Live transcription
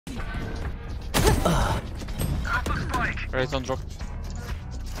Right on drop.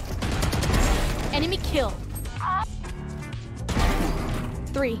 Enemy kill.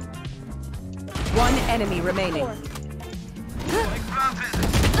 3. One enemy remaining. 4.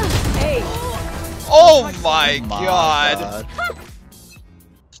 Hey, Oh my god.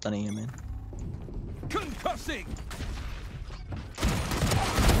 Stunning him, man. Concussing.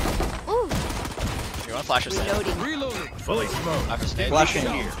 Ooh. You want flash or sand? Reloading. Reloading. Fully smoked. I have stage. Flashing.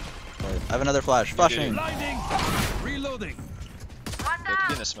 I have another flash. Flashing. Blinding. Reloading. They could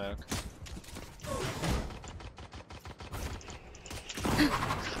be in the smoke.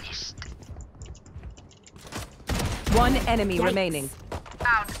 one enemy remaining. Who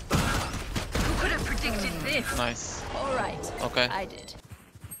could have predicted this? Nice. All right. Okay. I did.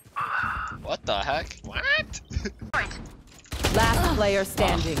 What the heck? What? Last player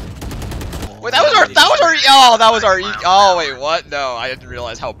standing. Wait, that was our oh, that was our oh wait, what? No, I didn't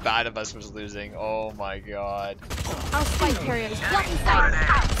realize how bad of us was losing. Oh my god. I'll spike carriers. Blocking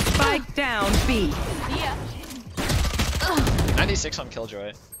sight. Spike down B. See ya. 96 on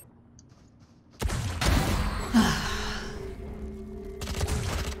Killjoy.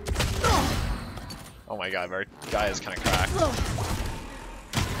 Oh my god, our guy is kind of cracked.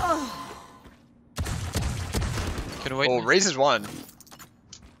 Can you wait? Oh, Me? raises one.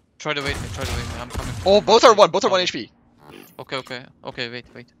 Try to wait me. Try to wait me. I'm coming. Oh, both are one. Both are 1 HP. Okay, okay. Okay, wait.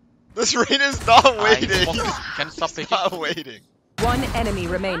 This raid is not waiting. Can you stop It's waiting? not waiting. One enemy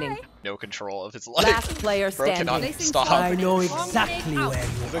remaining. No control of his life. Last player Bro cannot standing. stop. I know exactly where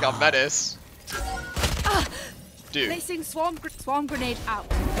you He's like a menace. Dude, Placing swarm grenade out.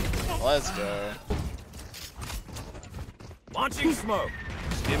 let's go. Launching smoke.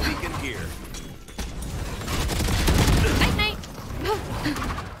 Stim beacon here. Night night.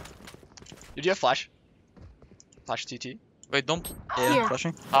 Did you have flash? Flash TT? Wait, don't. Yeah, Here.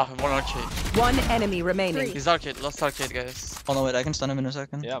 flashing. Ah, one arcade. One enemy remaining. 3. He's arcade. Last arcade, guys. Oh no, wait, I can stun him in a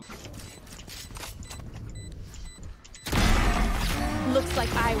second. Yeah. Looks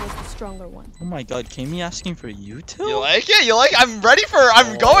like I was the stronger one. Oh my god, Kaemi asking for you too? You like it? You like? I'm ready for.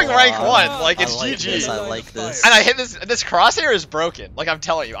 I'm going rank 1. Like it's I like GG. This, I like this. And I hit this. This crosshair is broken. Like I'm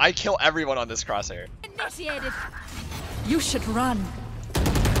telling you, I kill everyone on this crosshair. Initiated. You should run.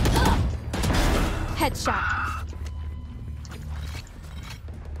 Headshot.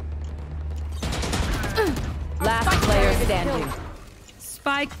 Last player standing.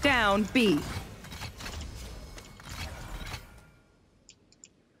 Spike down B.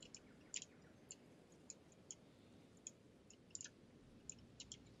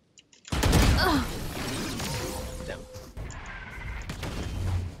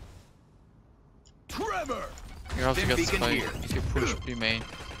 Trevor. You have to get Beacon spike here. if you push B main.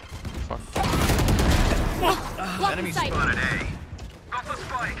 Fuck. Blocking sight. A. Got the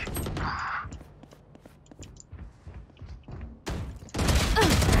spike.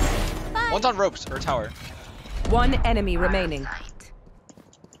 One's on ropes or tower. One enemy remaining. Nice.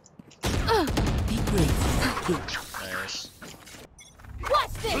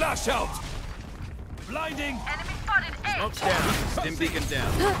 What's this? Flash out. Blinding. Enemy spotted A. Smoke's down. Stim beacon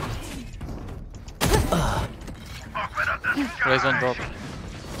down. Raise on drop.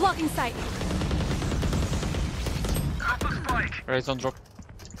 Blocking sight. Raise on drop.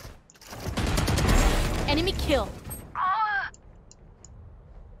 Enemy kill.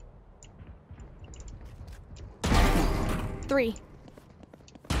 3.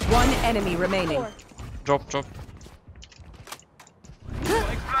 One enemy remaining. 4. Drop.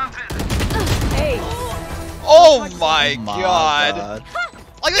 Hey, Oh my My god.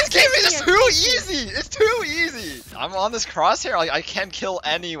 Like this game is just too easy. It's too easy. I'm on this crosshair. Like I can kill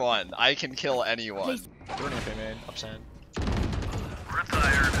anyone. I can kill anyone. Doing anything, man. Upside.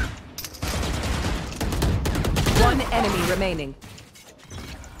 Retired. one enemy remaining.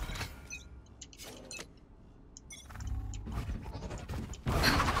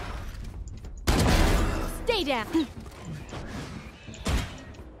 Stay down. I'm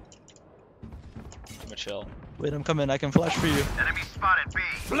gonna chill. Wait, I'm coming. I can flash for you. Enemy spotted B.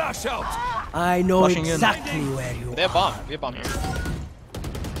 Flash out. I know Flushing in. exactly where you They have bomb. We have bomb here.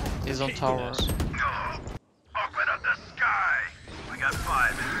 He's on tower. Open up the sky. We got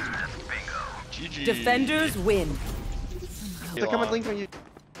 5 minutes. Bingo. GG. Defenders win. They're coming link on you.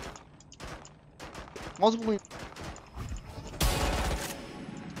 Multiple link.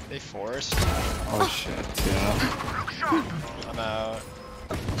 They forced. Oh shit, yeah. I'm out.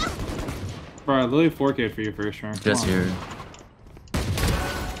 Bro, I literally 4K for you first round. Just here.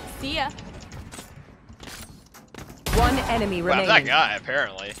 See ya. One enemy Wow, I'm that remaining. guy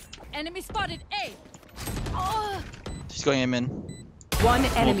apparently. Enemy spotted A. Oh. She's going in. One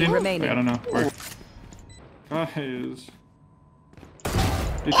enemy Multi? remaining. Wait, I don't know. Where? Guys.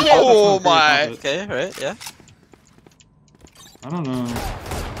 Oh my! Okay, right, yeah. I don't know.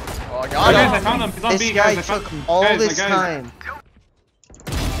 Oh, I Oh, got guys, I him. found him. He's on This B, guy guys. I took found him. all Guys, this guys. time.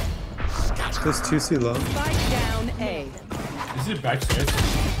 Just 2C low. Spike down A. Is it backstage?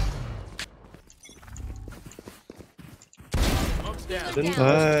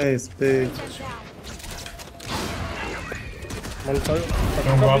 Nice, big.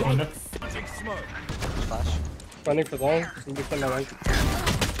 Don't go up window. Running for long.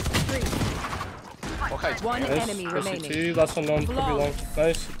 Okay. One enemy remaining. Last one long. Long.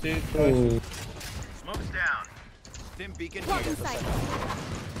 Nice. Oh. Smoke's down. Dim beacon Blocking sight.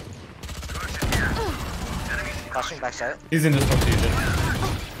 Flashing backside. He's in this one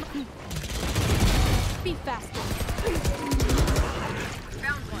too, dude. Be faster.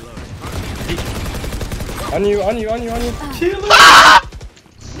 On you. One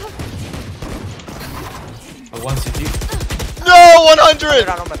CT. No, 100!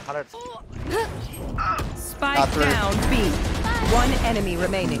 Spike down B. One enemy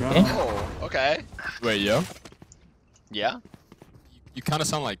remaining. Oh, okay. Wait, yo? Yeah? You kind of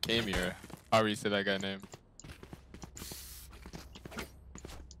sound like Kaemi, or however you say that guy's name.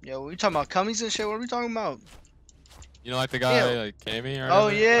 Yo, we talking about cummies and shit? What are we talking about? You know, like the guy, like Kaemi, or Oh,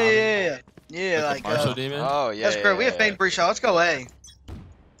 whatever? yeah. Yeah, Like the Marshall Demon? Oh, yeah. That's great. We have faint breach shot. Let's go A.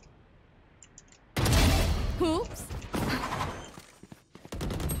 Oops.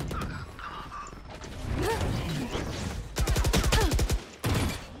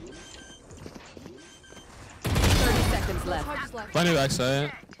 Left. Plenty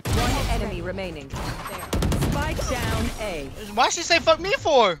backside. One enemy remaining. Spike down A. Why'd she say fuck me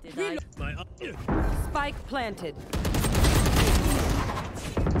for? Spike planted.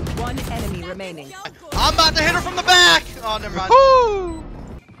 One enemy remaining. I'm about to hit her from the back. Oh, never mind. Woo!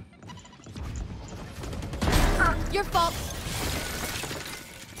 Your fault.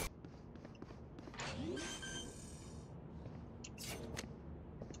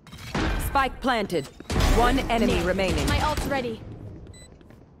 Spike planted. One enemy remaining. My ult's ready.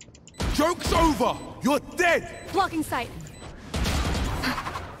 Joke's over! You're dead! Blocking sight.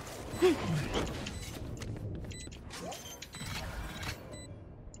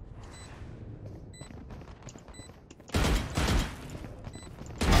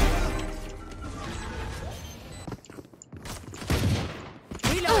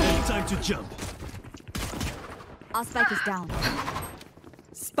 Time to jump. Our spike is down.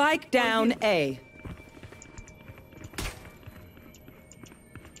 Spike down A.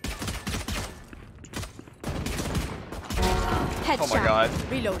 Headshot. Oh my god.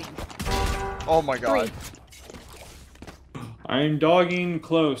 Reloading. Oh my god. I am dogging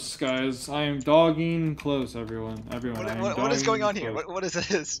close, guys. I am dogging close, everyone. Everyone. I am What is going on dogging here? close. What is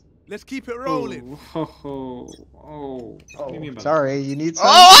this? Let's keep it rolling. Oh. What do you mean by Sorry, you need some.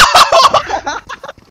 Oh!